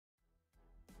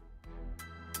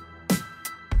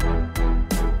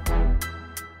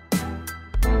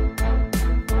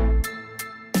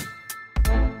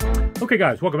Okay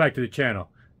guys, welcome back to the channel.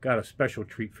 Got a special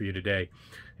treat for you today.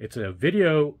 It's a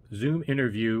video Zoom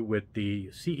interview with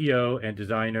the CEO and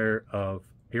designer of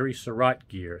Aries Cerat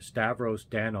gear, Stavros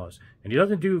Danos. And he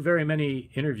doesn't do very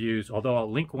many interviews, although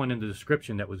I'll link one in the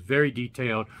description that was very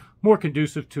detailed, more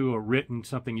conducive to a written,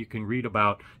 something you can read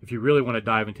about if you really want to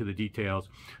dive into the details.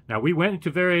 Now, we went into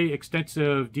very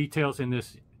extensive details in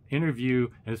this interview,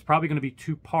 and it's probably going to be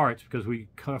two parts because we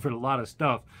covered a lot of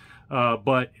stuff.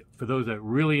 But for those that are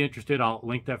really interested, I'll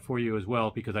link that for you as well,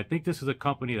 because I think this is a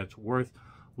company that's worth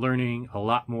learning a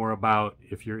lot more about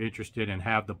if you're interested and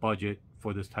have the budget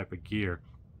for this type of gear.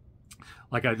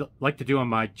 Like I like to do on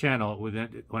my channel,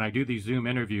 when I do these Zoom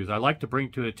interviews, I like to bring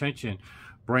to attention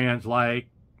brands like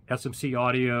SMC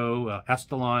Audio,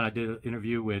 Estalon. I did an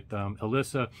interview with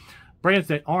Alyssa. Brands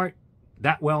that aren't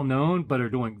that well known, but are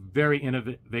doing very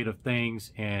innovative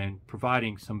things and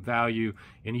providing some value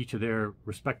in each of their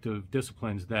respective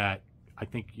disciplines that I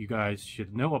think you guys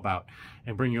should know about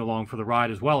and bring you along for the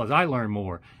ride as well as I learn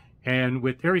more. And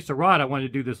with Aries Cerat, I wanted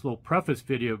to do this little preface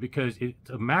video because it's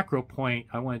a macro point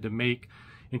I wanted to make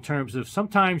in terms of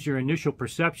sometimes your initial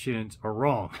perceptions are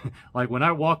wrong. Like when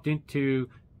I walked into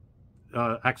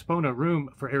Axpona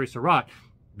room for Aries Cerat,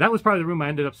 that was probably the room I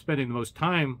ended up spending the most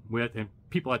time with, and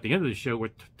people at the end of the show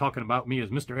were talking about me as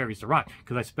Mr. Aries Cerat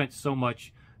because I spent so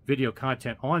much video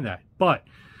content on that. But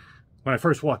when I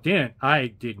first walked in, I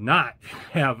did not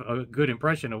have a good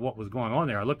impression of what was going on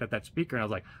there. I looked at that speaker and I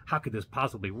was like, how could this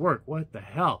possibly work? What the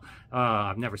hell?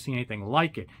 I've never seen anything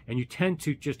like it. And you tend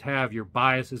to just have your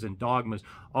biases and dogmas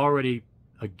already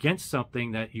against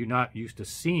something that you're not used to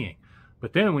seeing.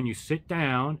 But then when you sit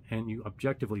down and you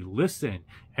objectively listen,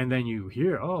 and then you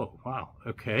hear, oh, wow,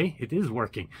 okay, it is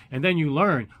working. And then you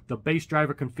learn the base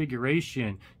driver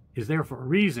configuration is there for a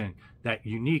reason. That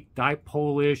unique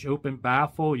dipole-ish open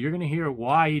baffle, you're going to hear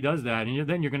why he does that. And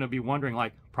then you're going to be wondering,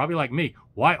 like, probably like me,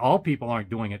 why all people aren't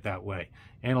doing it that way.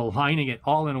 And aligning it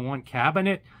all in one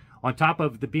cabinet, on top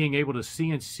of the being able to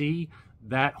CNC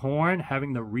that horn,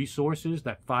 having the resources,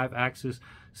 that 5-axis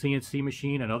CNC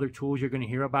machine and other tools you're going to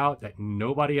hear about that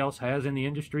nobody else has in the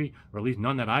industry, or at least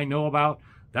none that I know about.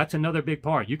 That's another big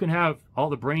part. You can have all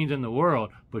the brains in the world,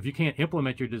 but if you can't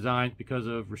implement your designs because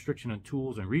of restriction on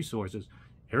tools and resources,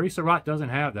 Aries Cerat doesn't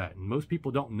have that, and most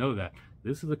people don't know that.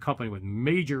 This is a company with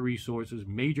major resources,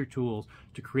 major tools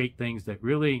to create things that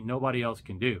really nobody else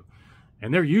can do.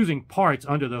 And they're using parts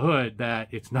under the hood that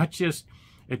it's not just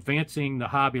advancing the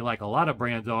hobby like a lot of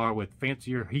brands are with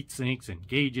fancier heat sinks and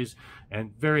gauges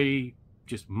and very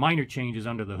just minor changes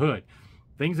under the hood.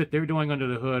 Things that they're doing under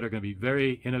the hood are going to be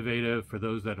very innovative for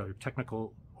those that are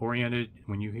technical oriented.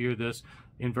 When you hear this,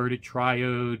 inverted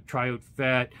triode, triode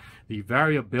FET, the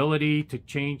variability to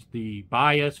change the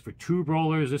bias for tube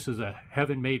rollers, this is a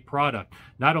heaven-made product.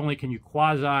 Not only can you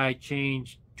quasi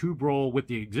change tube roll with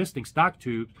the existing stock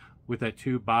tubes with that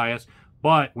tube bias,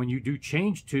 but when you do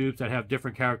change tubes that have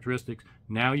different characteristics,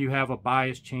 now you have a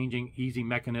bias changing easy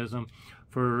mechanism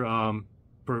for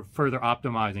further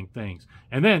optimizing things.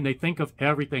 And then they think of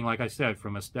everything, like I said,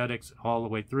 from aesthetics all the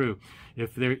way through.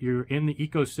 If you're in the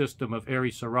ecosystem of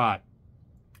Aries Cerat,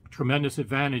 tremendous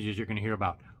advantages you're going to hear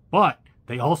about. But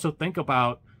they also think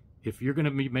about if you're going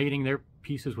to be mating their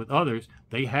pieces with others,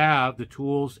 they have the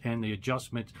tools and the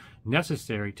adjustments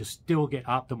necessary to still get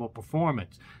optimal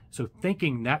performance. So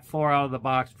thinking that far out of the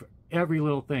box for every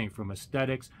little thing from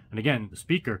aesthetics, and again, the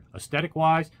speaker,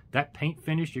 aesthetic-wise, that paint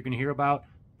finish you're going to hear about,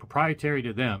 proprietary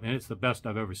to them, and it's the best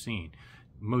I've ever seen.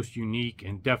 Most unique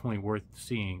and definitely worth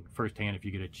seeing firsthand if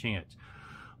you get a chance.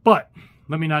 But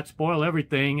let me not spoil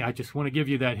everything. I just want to give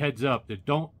you that heads up that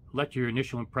don't let your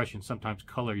initial impression sometimes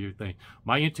color your thing.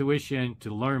 My intuition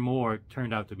to learn more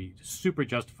turned out to be super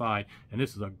justified, and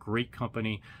this is a great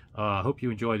company. I hope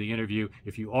you enjoy the interview.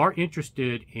 If you are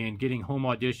interested in getting home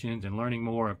auditions and learning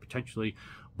more and potentially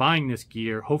buying this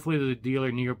gear, hopefully there's a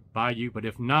dealer nearby you, but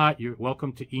if not, you're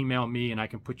welcome to email me and I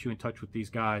can put you in touch with these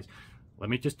guys. Let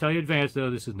me just tell you in advance though,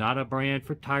 this is not a brand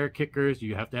for tire kickers.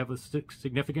 You have to have a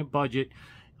significant budget.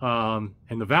 And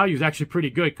the value is actually pretty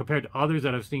good compared to others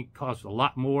that I've seen cost a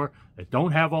lot more, that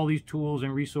don't have all these tools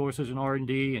and resources and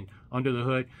R&D and under the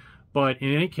hood. But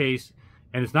in any case,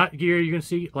 and it's not gear you're going to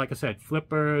see, like I said,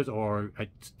 flippers or at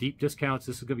deep discounts.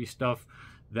 This is going to be stuff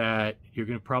that you're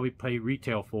going to probably pay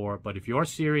retail for. But if you're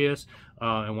serious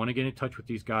and want to get in touch with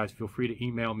these guys, feel free to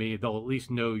email me. They'll at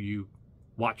least know you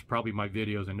watch probably my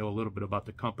videos and know a little bit about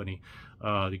the company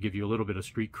to give you a little bit of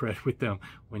street cred with them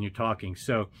when you're talking.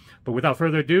 So, but without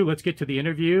further ado, let's get to the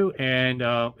interview, and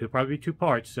it'll probably be two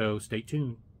parts, so stay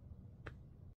tuned.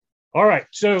 All right,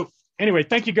 so anyway,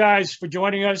 thank you guys for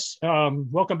joining us.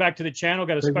 Welcome back to the channel.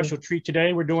 Got a special treat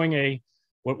today. We're doing a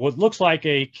what looks like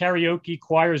a karaoke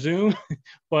choir Zoom,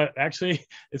 but actually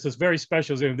it's this very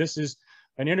special Zoom. This is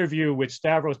an interview with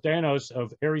Stavros Danos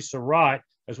of Aries Cerat,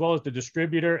 as well as the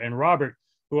distributor, and Robert,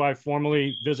 who I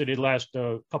formally visited last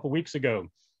couple weeks ago.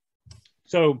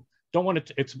 So don't want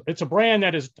to, it's a brand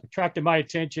that has attracted my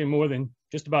attention more than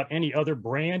just about any other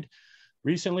brand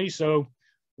recently. So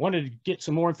wanted to get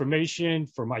some more information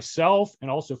for myself and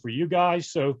also for you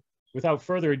guys. So without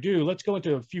further ado, let's go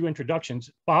into a few introductions.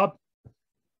 Bob?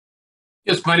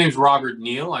 Yes, my name is Robert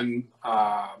Neill. I'm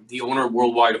the owner of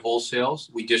Worldwide Wholesales.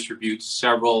 We distribute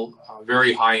several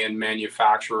very high-end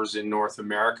manufacturers in North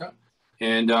America.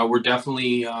 And we're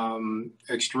definitely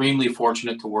extremely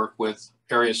fortunate to work with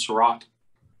Aries Cerat.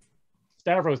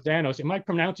 Stavros Danos, am I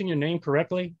pronouncing your name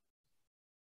correctly?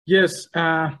 Yes,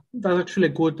 that's actually a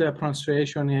good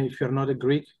pronunciation if you're not a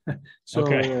Greek. So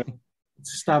okay.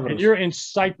 It's Stavros. And you're in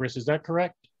Cyprus, is that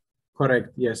correct? Correct,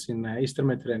 yes, in Eastern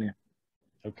Mediterranean.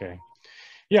 Okay.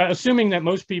 Yeah, assuming that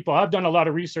most people, I've done a lot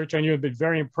of research on you, have been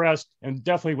very impressed, and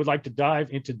definitely would like to dive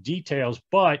into details.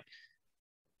 But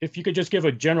if you could just give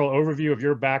a general overview of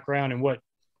your background and what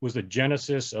was the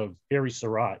genesis of Aries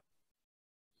Cerat.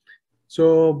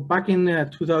 So back in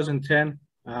 2010,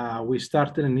 we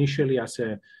started initially as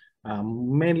a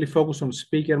mainly focused on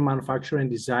speaker manufacturing,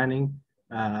 designing,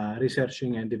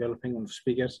 researching and developing on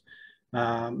speakers.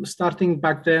 Starting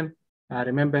back then, I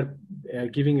remember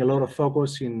giving a lot of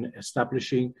focus in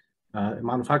establishing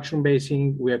manufacturing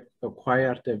basing. We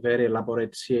acquired a very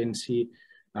elaborate CNC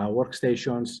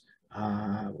workstations.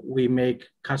 We make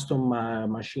custom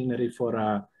machinery for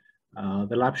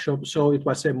the lab shop. So it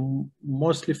was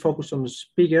mostly focused on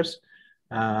speakers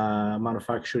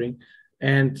manufacturing.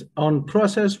 And on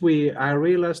process, I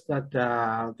realized that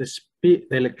the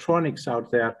electronics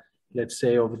out there, let's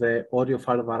say of the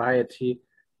audiophile variety,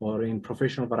 or in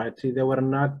professional variety, they were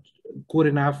not good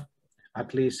enough,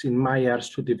 at least in my years,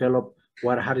 to develop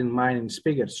what I had in mind in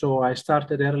speakers. So I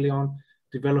started early on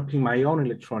developing my own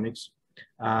electronics,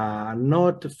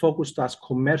 not focused as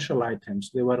commercial items.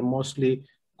 They were mostly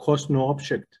cost no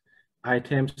object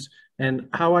items. And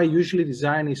how I usually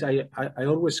design is I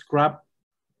always grab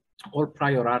all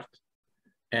prior art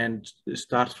and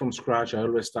start from scratch. I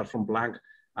always start from blank.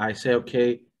 I say,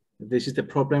 okay, this is the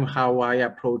problem, how I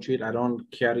approach it. I don't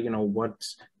care,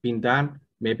 what's been done.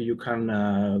 Maybe you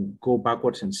can go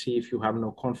backwards and see if you have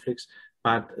no conflicts,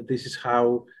 but this is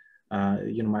how,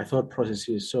 my thought process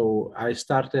is. So I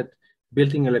started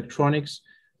building electronics,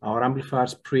 our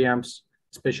amplifiers, preamps,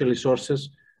 especially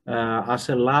sources, as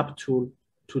a lab tool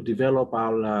to develop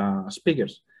our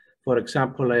speakers. For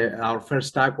example, our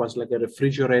first DAC was like a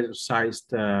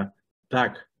refrigerator-sized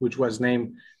DAC, which was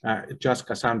named just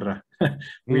Cassandra,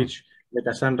 which the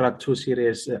Cassandra 2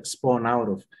 series spawned out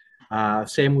of.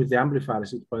 Same with the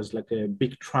amplifiers. It was like a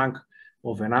big trunk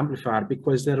of an amplifier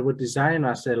because they were designed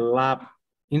as a lab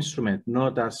instrument,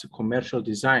 not as a commercial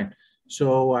design.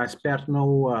 So I spared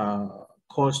no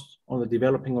cost on the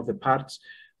developing of the parts.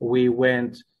 We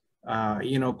went,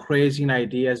 crazy in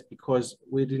ideas because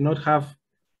we did not have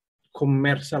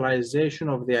commercialization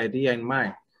of the idea in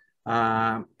mind.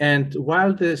 And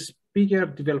while the speaker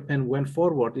development went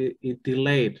forward, it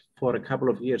delayed for a couple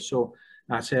of years. So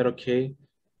I said, okay,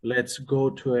 let's go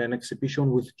to an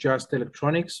exhibition with just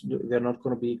electronics. They're not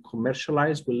going to be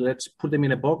commercialized, but let's put them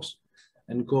in a box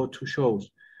and go to shows.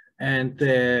 And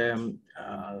the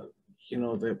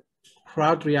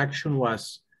crowd reaction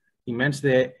was immense.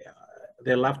 They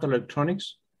loved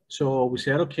electronics. So we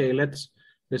said, okay, let's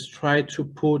try to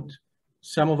put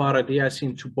some of our ideas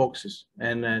into boxes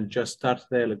and just start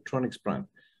the electronics brand.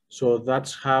 So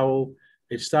that's how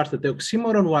it started. The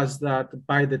oxymoron was that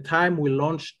by the time we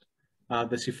launched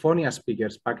the Symphonia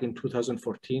speakers back in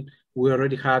 2014, we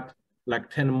already had like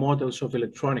 10 models of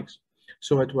electronics.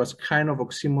 So it was kind of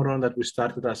oxymoron that we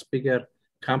started a speaker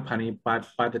company, but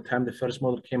by the time the first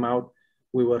model came out,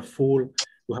 we were full.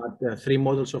 We had 3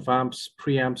 models of amps,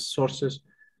 preamps, sources.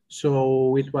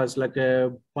 So it was like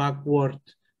a backward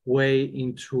way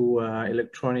into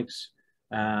electronics,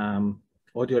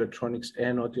 audio electronics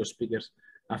and audio speakers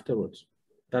afterwards.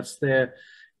 That's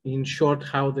in short,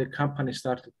 how the company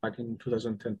started back in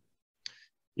 2010.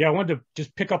 Yeah, I wanted to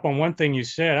just pick up on one thing you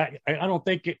said. I don't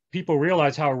think people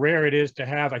realize how rare it is to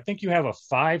have, I think you have a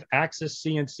 5-axis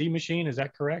CNC machine, is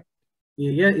that correct?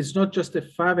 Yeah, it's not just the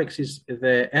 5-axis,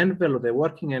 the envelope, the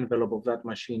working envelope of that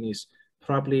machine is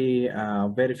probably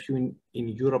very few in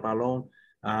Europe alone.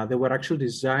 They were actually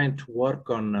designed to work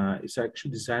on, it's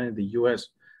actually designed in the US,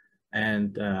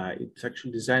 and it's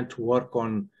actually designed to work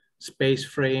on space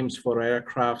frames for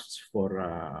aircrafts,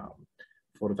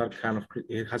 for that kind of,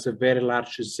 it has a very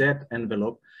large Z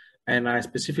envelope. and I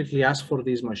specifically asked for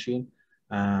this machine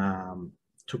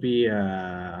to be,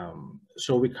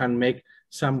 so we can make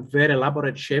some very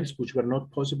elaborate shapes which were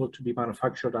not possible to be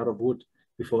manufactured out of wood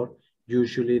before.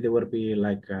 Usually they would be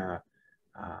like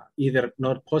either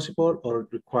not possible or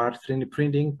require 3D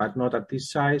printing, but not at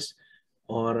this size,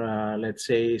 or let's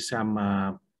say some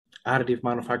additive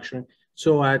manufacturing.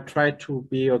 So I tried to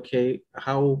be, okay,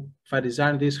 how, if I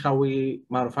design this, how we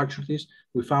manufacture this.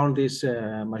 We found these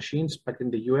machines back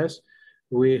in the US.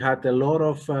 We had a lot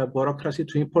of bureaucracy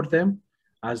to import them,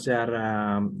 as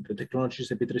the technology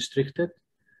is a bit restricted.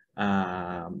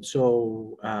 Yeah,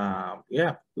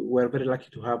 we're very lucky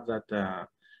to have that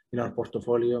in our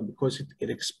portfolio, because it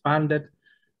expanded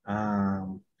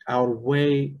our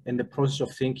way and the process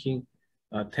of thinking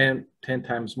 10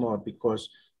 times more, because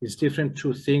it's different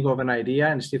to think of an idea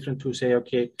and it's different to say,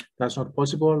 okay, that's not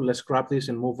possible, let's scrap this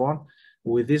and move on.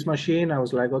 With this machine, I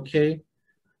was like, okay,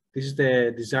 this is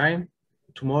the design,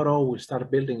 tomorrow we'll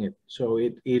start building it. So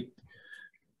it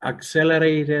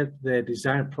accelerated the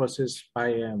design process by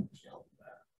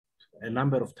a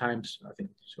number of times, I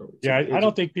think. So yeah, I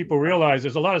don't think people realize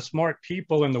there's a lot of smart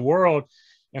people in the world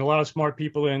and a lot of smart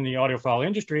people in the audiophile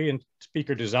industry and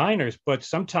speaker designers, but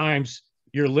sometimes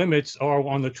your limits are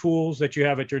on the tools that you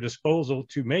have at your disposal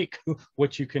to make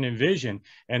what you can envision.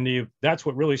 And that's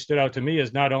what really stood out to me,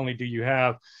 is not only do you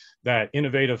have that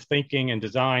innovative thinking and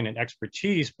design and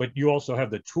expertise, but you also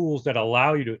have the tools that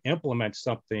allow you to implement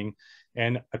something.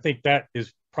 And I think that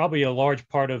is probably a large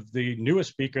part of the newest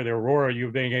speaker, the Aurora, you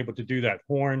being able to do that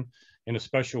horn in a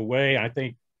special way. I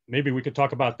think maybe we could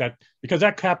talk about that, because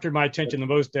that captured my attention the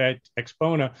most at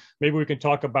Axpona. Maybe we can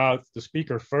talk about the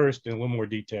speaker first in a little more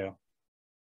detail.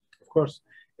 Of course.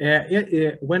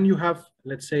 When you have,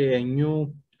 let's say, a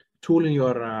new tool in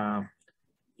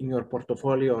your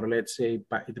portfolio, or let's say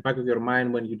at the back of your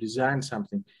mind when you design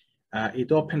something,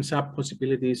 it opens up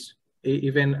possibilities.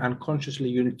 Even unconsciously,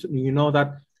 you know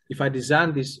that if I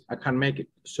design this, I can make it.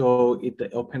 So it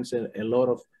opens a lot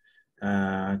of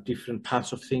different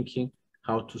paths of thinking,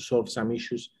 how to solve some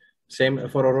issues. Same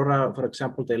for Aurora, for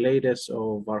example, the latest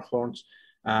of our horns.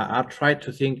 I tried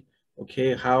to think,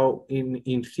 okay, how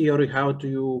in theory, how do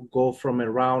you go from a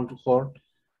round horn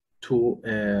to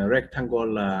a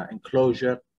rectangle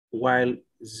enclosure while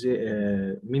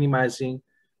minimizing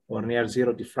or near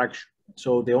zero diffraction?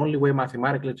 So the only way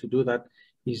mathematically to do that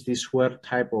is this square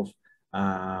type of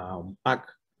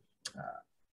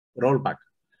rollback.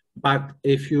 But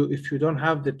if you don't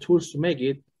have the tools to make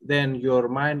it, then your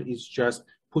mind is just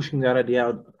pushing that idea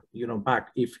out,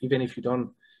 back. Even if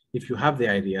you have the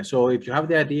idea. So if you have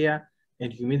the idea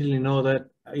and you immediately know that,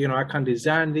 I can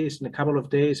design this in a couple of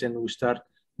days and we start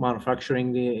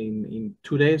manufacturing in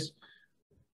 2 days,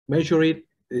 measure it.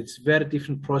 It's a very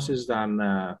different process than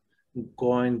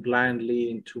going blindly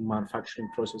into manufacturing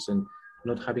process and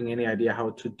not having any idea how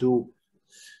to do,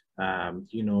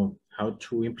 how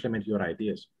to implement your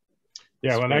ideas.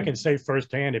 Yeah, well, I can say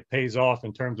firsthand, it pays off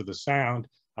in terms of the sound.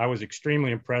 I was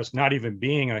extremely impressed, not even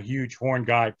being a huge horn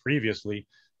guy previously,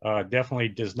 definitely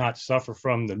does not suffer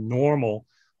from the normal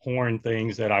horn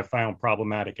things that I found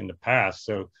problematic in the past.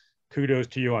 So kudos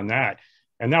to you on that.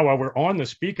 And now while we're on the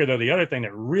speaker, though, the other thing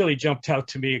that really jumped out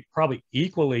to me probably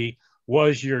equally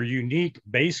was your unique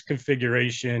bass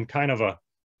configuration, kind of a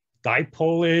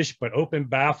dipole-ish but open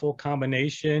baffle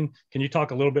combination. Can you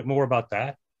talk a little bit more about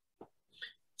that?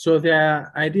 So the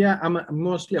idea, I'm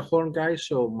mostly a horn guy,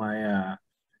 so my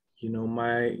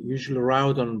my usual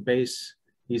route on bass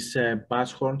is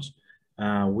bass horns.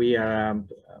 We are,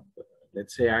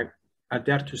 let's say, I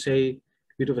dare to say, a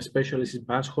bit of a specialist in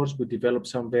bass horns. We developed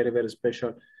some very, very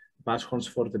special bass horns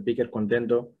for the bigger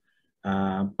contendo.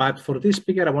 But for this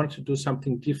speaker, I wanted to do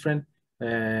something different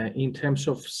in terms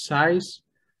of size,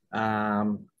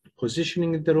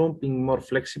 positioning in the room, being more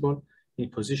flexible in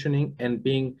positioning, and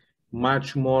being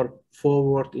much more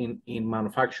forward in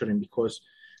manufacturing. Because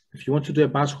if you want to do a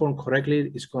bass horn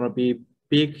correctly, it's going to be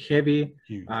big, heavy,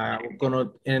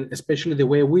 and especially the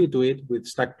way we do it with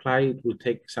stack ply, it will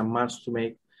take some months to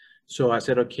make. So I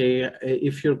said, okay,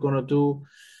 if you're going to do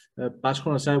a bass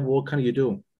horn side, what can you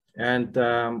do? And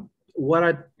what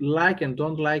I like and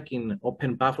don't like in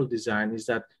open baffle design is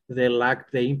that they lack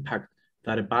the impact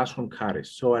that a bass horn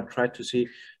carries. So I tried to see,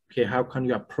 okay, how can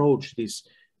you approach this,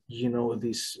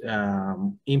 this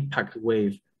impact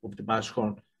wave of the bass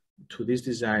horn to this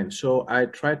design. So I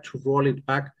tried to roll it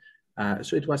back.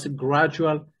 So it was a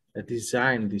gradual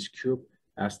design, this cube.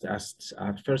 As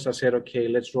at first I said, okay,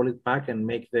 let's roll it back and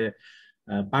make the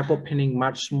back opening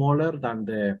much smaller than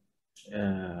the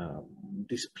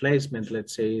displacement,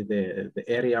 let's say the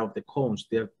area of the cones.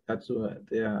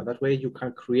 That way you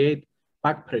can create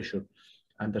back pressure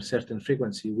under certain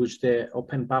frequency, which the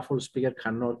open baffle speaker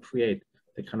cannot create.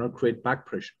 They cannot create back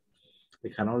pressure. They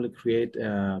can only create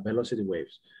velocity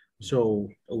waves. So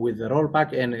with the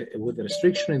rollback and with the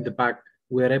restriction in the back,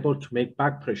 we are able to make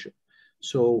back pressure.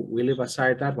 So we leave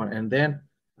aside that one. And then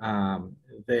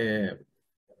the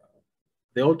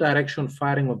all direction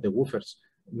firing of the woofers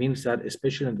means that,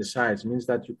 especially on the sides, means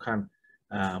that you can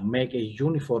make a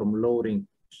uniform loading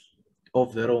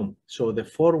of the room. So the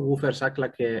 4 woofers act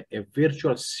like a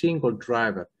virtual single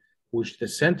driver, which the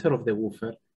center of the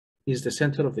woofer is the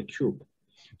center of the cube.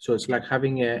 So it's like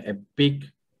having a big,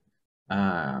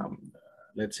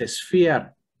 let's say,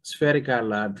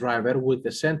 spherical driver with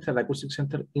the center, the acoustic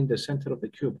center in the center of the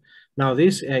cube. Now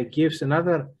this gives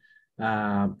another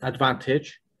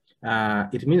advantage.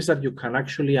 It means that you can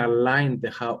actually align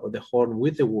the horn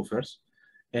with the woofers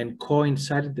and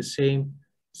coincide in the same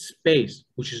space,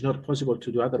 which is not possible to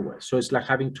do otherwise. So it's like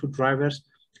having 2 drivers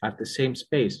at the same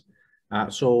space.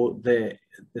 So the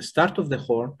start of the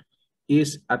horn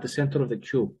is at the center of the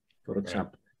cube, for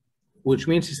example, which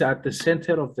means it's at the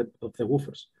center of the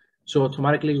woofers. So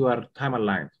automatically you are time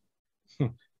aligned.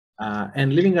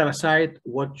 And leaving that aside,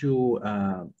 what you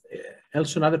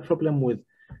also another problem with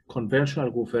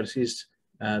conventional woofers is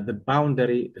the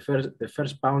boundary. The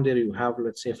first boundary you have,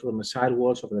 let's say, from the side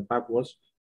walls or the back walls,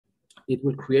 it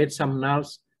will create some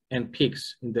nulls and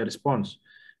peaks in the response.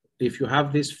 If you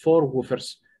have these 4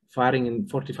 woofers firing in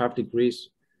 45 degrees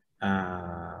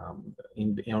on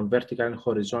vertical and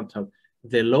horizontal,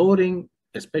 the loading,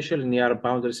 especially near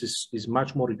boundaries, is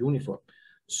much more uniform.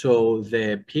 So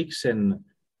the peaks and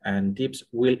dips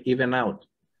will even out.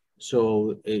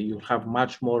 So you have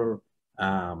much more,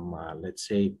 let's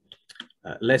say,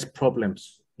 less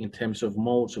problems in terms of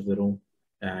modes of the room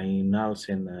in nulls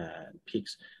and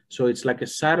peaks. So it's like a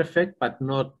side effect, but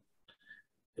not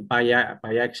by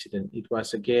accident. It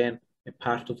was, again, a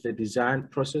part of the design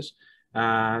process.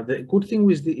 The good thing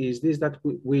is this, that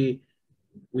we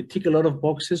tick a lot of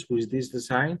boxes with this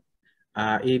design.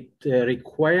 It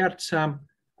required some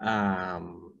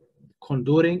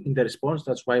contouring in the response.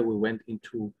 That's why we went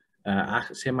into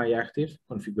semi-active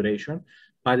configuration,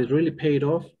 but it really paid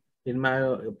off, in my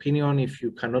opinion. If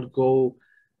you cannot go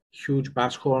huge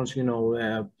bass horns,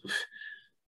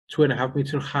 2.5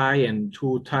 meter high and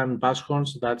 2-ton bass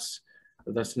horns, that's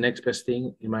the next best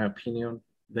thing, in my opinion,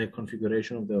 the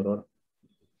configuration of the Aurora.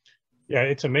 Yeah,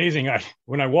 it's amazing.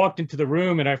 When I walked into the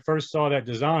room and I first saw that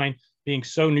design being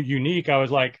so unique, I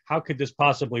was like, how could this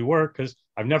possibly work? Because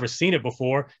I've never seen it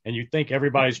before, and you think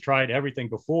everybody's tried everything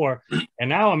before. And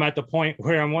now I'm at the point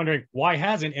where I'm wondering, why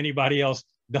hasn't anybody else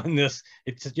done this?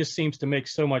 It just seems to make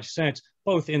so much sense,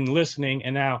 both in listening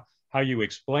and now how you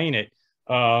explain it.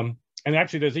 And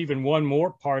actually, there's even one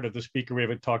more part of the speaker we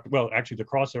haven't talked about, well, actually the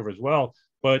crossover as well,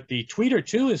 but the tweeter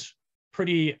too is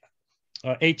pretty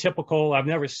atypical. I've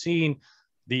never seen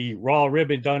the raw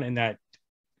ribbon done in that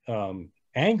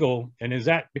angle. And is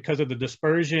that because of the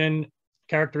dispersion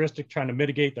characteristic, trying to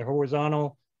mitigate the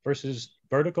horizontal versus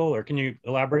vertical, or can you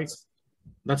elaborate?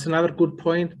 That's another good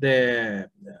point.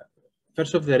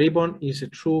 First of, the ribbon is a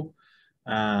true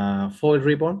foil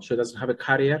ribbon, so it doesn't have a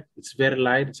carrier. It's very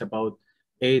light. It's about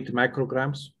 8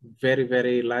 micrograms, very,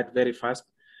 very light, very fast.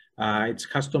 It's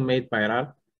custom made by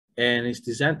RAL, and it's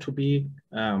designed to be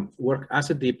work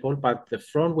as a dipole, but the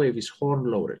front wave is horn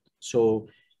loaded. So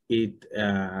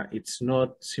it's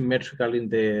not symmetrical in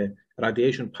the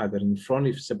radiation pattern. In front,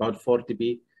 it's about 4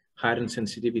 dB higher in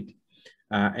sensitivity.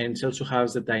 And it also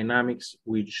has the dynamics,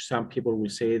 which some people will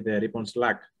say the ribbons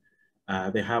lack.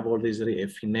 They have all this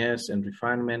finesse and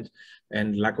refinement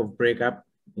and lack of breakup.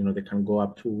 They can go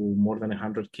up to more than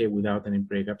 100K without any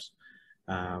breakups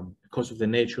because of the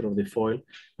nature of the foil.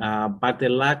 But they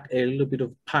lack a little bit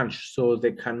of punch, so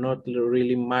they cannot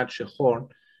really match a horn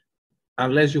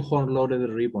unless you horn loaded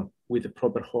the ribbon with the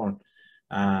proper horn.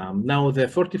 Now, the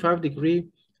 45-degree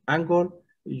angle,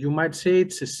 you might say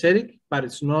it's aesthetic, but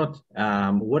it's not.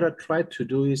 What I tried to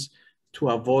do is to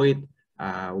avoid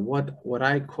what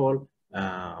I call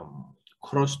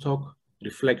crosstalk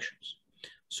reflections.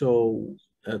 So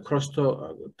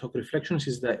crosstalk reflections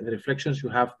is the reflections you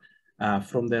have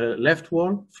from the left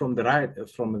wall, from the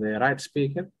right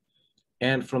speaker,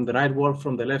 and from the right wall,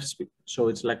 from the left speaker. So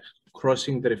it's like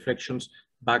crossing the reflections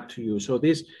back to you. So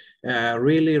this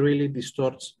really, really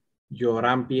distorts your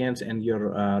ambience and your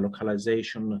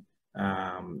localization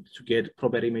to get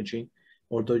proper imaging.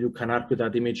 Although you can argue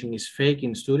that imaging is fake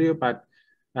in studio, but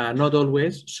not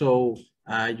always. So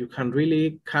you can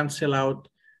really cancel out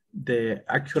the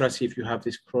accuracy if you have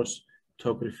this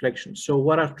cross-talk reflection. So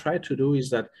what I've tried to do is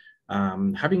that,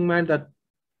 having in mind that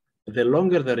the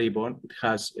longer the ribbon, it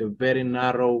has a very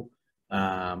narrow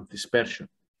dispersion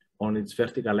on its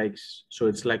vertical axis. So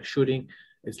it's like shooting,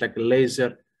 it's like a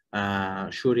laser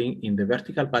shooting in the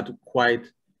vertical, but quite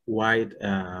wide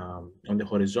on the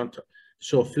horizontal.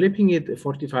 So flipping it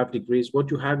 45 degrees, what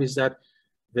you have is that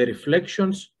the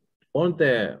reflections on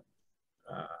the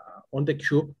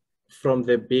cube from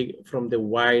the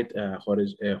wide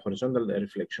horizontal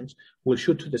reflections will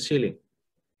shoot to the ceiling.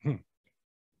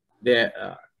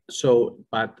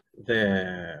 But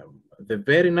the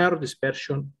very narrow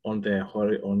dispersion on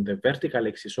the vertical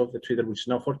axis of the tweeter, which is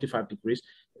now 45 degrees,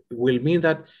 will mean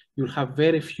that you'll have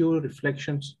very few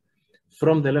reflections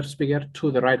from the left speaker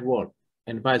to the right wall,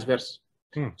 and vice versa.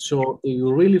 So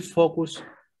you really focus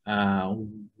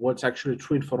what's actually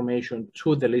true information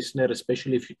to the listener,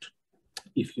 especially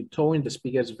if you tone in the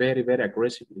speakers very, very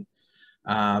aggressively.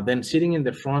 Then sitting in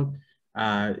the front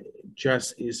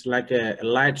just is like a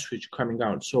light switch coming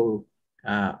out. So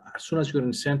as soon as you're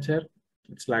in center,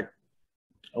 it's like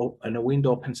and a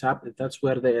window opens up. That's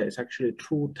where it's actually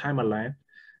true time align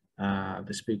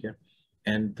the speaker.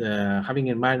 And having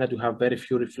in mind that you have very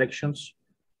few reflections,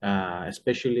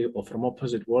 especially from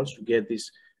opposite walls, you get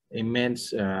this immense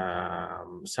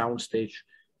sound stage,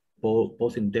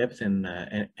 both in depth and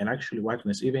actually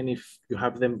wideness. Even if you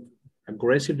have them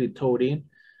aggressively towed in,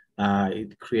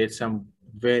 it creates some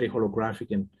very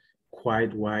holographic and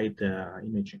quite wide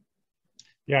imaging.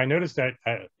 Yeah, I noticed that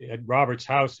at Robert's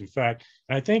house, in fact.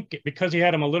 And I think because he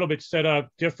had them a little bit set up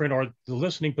different, or the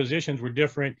listening positions were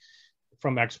different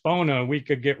from Axpona, we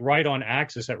could get right on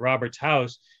axis at Robert's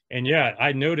house. And yeah,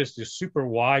 I noticed this super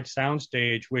wide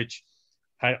soundstage, which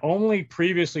I only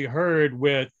previously heard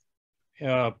with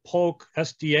Polk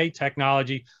SDA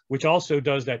technology, which also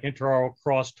does that intraoral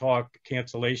crosstalk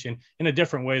cancellation in a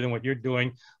different way than what you're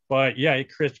doing. But yeah, it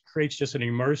creates just an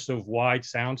immersive wide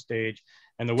soundstage.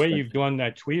 And the way you've done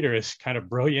that tweeter is kind of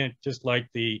brilliant, just like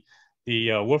the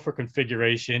woofer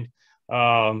configuration.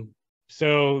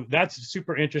 So that's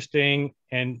super interesting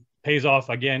and pays off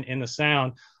again in the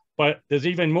sound. But there's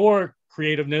even more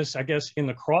creativeness, I guess, in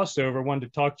the crossover. I wanted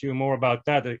to talk to you more about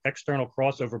that, the external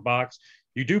crossover box.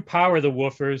 You do power the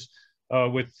woofers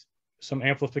with some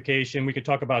amplification. We could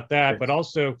talk about that, but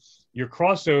also your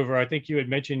crossover, I think you had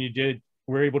mentioned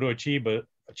were able to achieve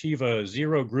a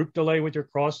zero group delay with your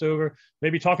crossover.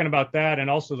 Maybe talking about that, and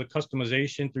also the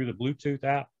customization through the Bluetooth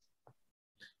app.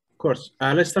 Of course.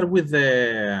 Let's start with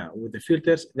the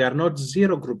filters. They are not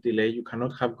zero group delay. You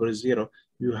cannot have zero.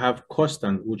 You have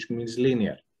constant, which means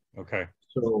linear. Okay.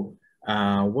 So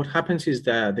what happens is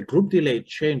that the group delay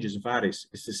varies.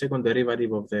 It's the second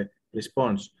derivative of the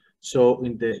response. So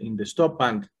in the stop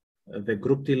band, the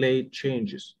group delay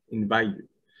changes in value.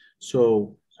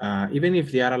 So even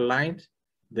if they are aligned,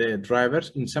 the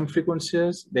drivers in some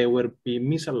frequencies they will be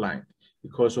misaligned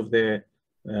because of the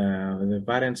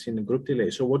variance in the group delay.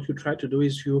 So what you try to do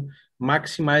is you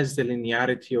maximize the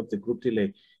linearity of the group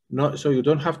delay. So you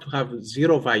don't have to have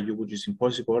zero value, which is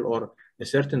impossible, or a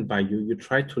certain value. You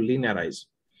try to linearize.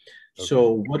 Okay.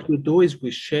 So what we do is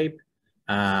we shape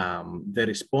the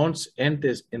response and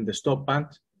the stop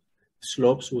band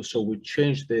slopes. So we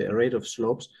change the rate of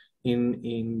slopes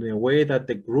in the way that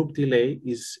the group delay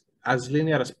is as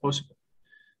linear as possible.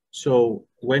 So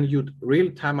when you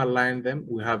real time align them,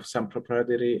 we have some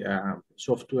proprietary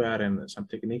software and some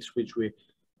techniques which we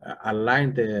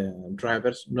align the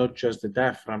drivers, not just the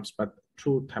diaphragms, but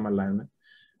true time alignment.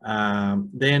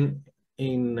 Then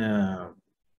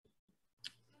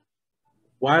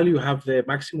while you have the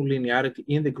maximum linearity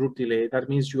in the group delay, that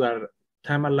means you are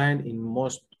time aligned in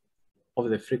most of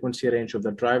the frequency range of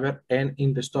the driver and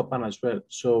in the stop band as well.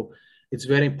 So it's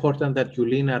very important that you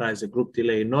linearize the group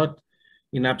delay, not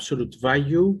in absolute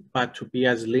value, but to be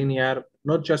as linear,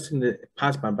 not just in the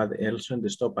passband, but also in the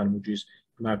stop band, which is,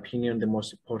 in my opinion, the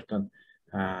most important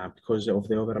because of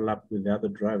the overlap with the other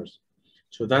drivers.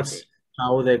 So that's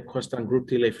how the constant group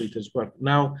delay filters work.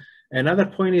 Now, another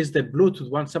point is the Bluetooth.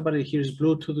 Once somebody hears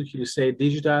Bluetooth, he'll say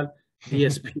digital,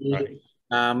 DSP,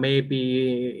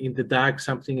 maybe in the dark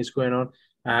something is going on.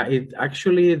 It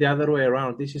actually the other way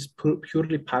around. This is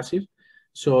purely passive.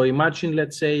 So imagine,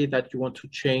 let's say that you want to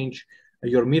change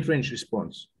your mid-range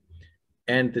response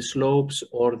and the slopes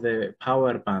or the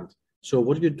power band. So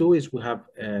what you do is we have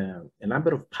a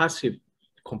number of passive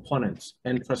components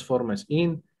and transformers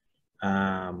in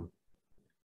the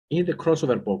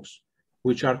crossover box,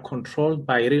 which are controlled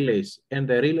by relays, and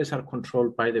the relays are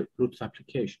controlled by the Bluetooth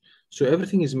application. So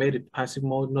everything is made in passive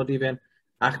mode, not even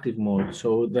active mode.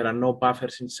 So there are no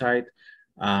buffers inside,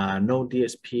 no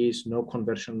DSPs, no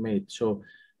conversion made. So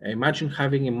imagine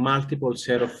having a multiple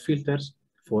set of filters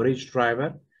for each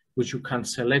driver, which you can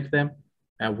select them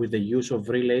with the use of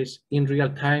relays in real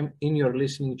time in your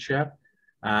listening chair,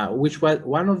 which was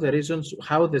one of the reasons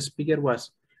how the speaker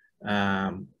was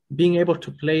being able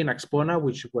to play in Axpona,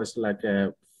 which was like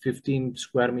a 15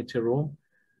 square meter room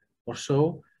or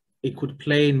so. It could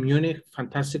play in Munich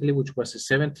fantastically, which was a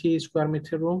 70 square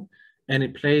meter room, and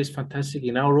it plays fantastic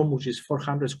in our room, which is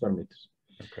 400 square meters.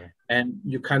 Okay. And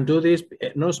you can do this.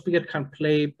 No speaker can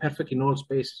play perfect in all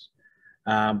spaces,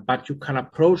 but you can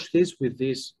approach this with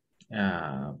this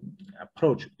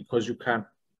approach, because you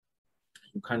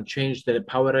can change the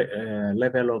power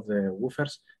level of the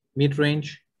woofers,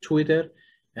 mid-range, tweeter.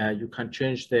 You can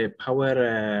change the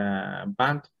power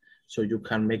band, so you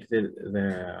can make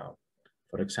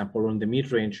for example, on the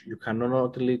mid-range, you can not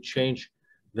only change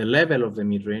the level of the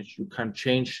mid-range, you can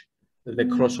change the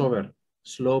crossover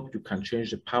slope, you can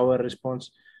change the power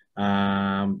response.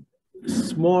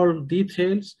 Small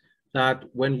details that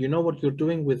when you know what you're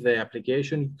doing with the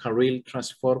application, you can really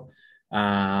transform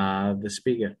the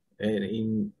speaker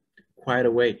in quite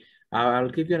a way. I'll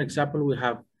give you an example. We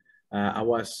have, I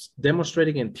was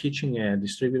demonstrating and teaching a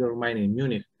distributor of mine in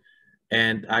Munich,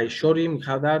 and I showed him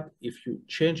how that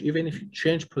even if you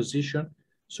change position,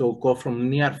 so go from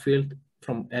near field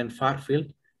and far field,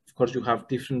 of course you have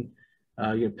different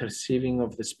your perceiving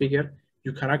of the speaker,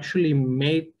 you can actually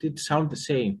make it sound the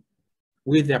same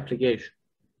with the application.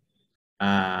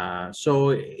 So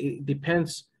it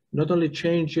depends, not only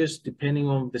changes depending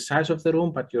on the size of the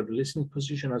room, but your listening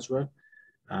position as well.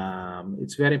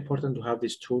 It's very important to have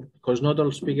this tool, because not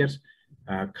all speakers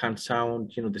can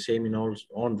sound the same in all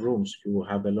rooms. You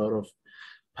have a lot of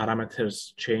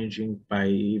parameters changing by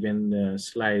even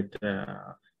slight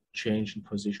change in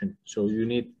position. So you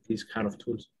need these kind of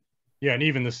tools. Yeah, and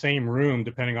even the same room,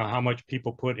 depending on how much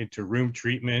people put into room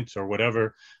treatments or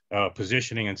whatever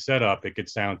positioning and setup, it could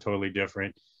sound totally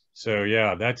different. So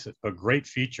yeah, that's a great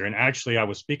feature. And actually, I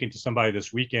was speaking to somebody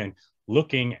this weekend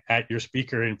looking at your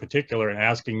speaker in particular and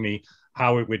asking me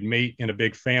how it would mate in a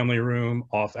big family room,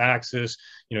 off axis,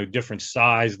 different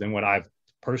size than what I've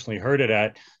personally heard it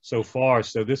at so far.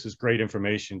 So this is great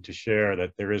information to share,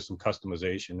 that there is some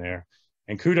customization there.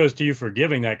 And kudos to you for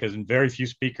giving that, because very few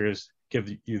speakers give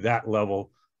you that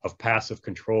level of passive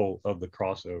control of the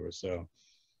crossover. So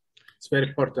it's very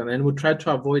important. And we try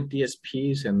to avoid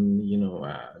DSPs and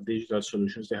digital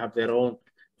solutions. They have their own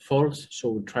faults, so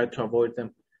we try to avoid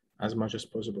them as much as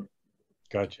possible.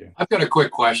 Gotcha. I've got a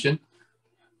quick question.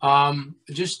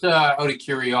 Just out of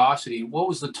curiosity, what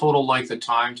was the total length of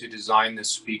time to design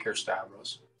this speaker,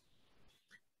 Stavros?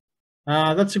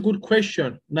 That's a good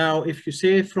question. Now, if you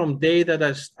say from day that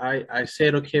I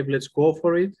said, okay, let's go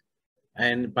for it,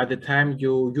 and by the time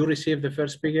you receive the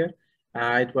first speaker,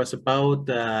 it was about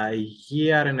a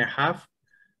year and a half,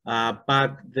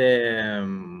 but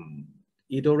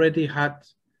it already had,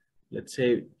 let's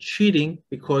say, cheating,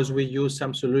 because we used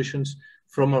some solutions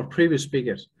from our previous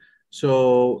speakers.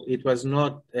 So it was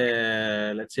not,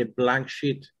 let's say, blank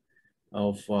sheet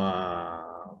of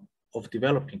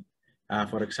developing.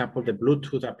 For example, the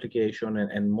Bluetooth application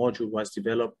and module was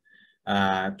developed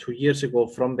 2 years ago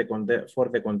for the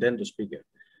Contendo speaker.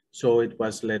 So it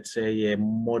was, let's say, a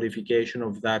modification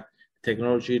of that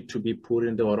technology to be put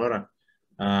in the Aurora.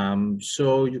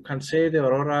 So you can say the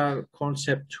Aurora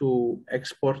concept to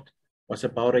export was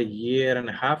about a year and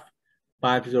a half,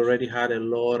 but it already had a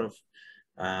lot of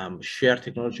shared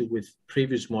technology with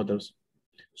previous models.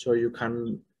 So you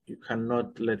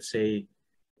cannot, let's say,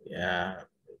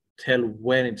 tell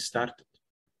when it started.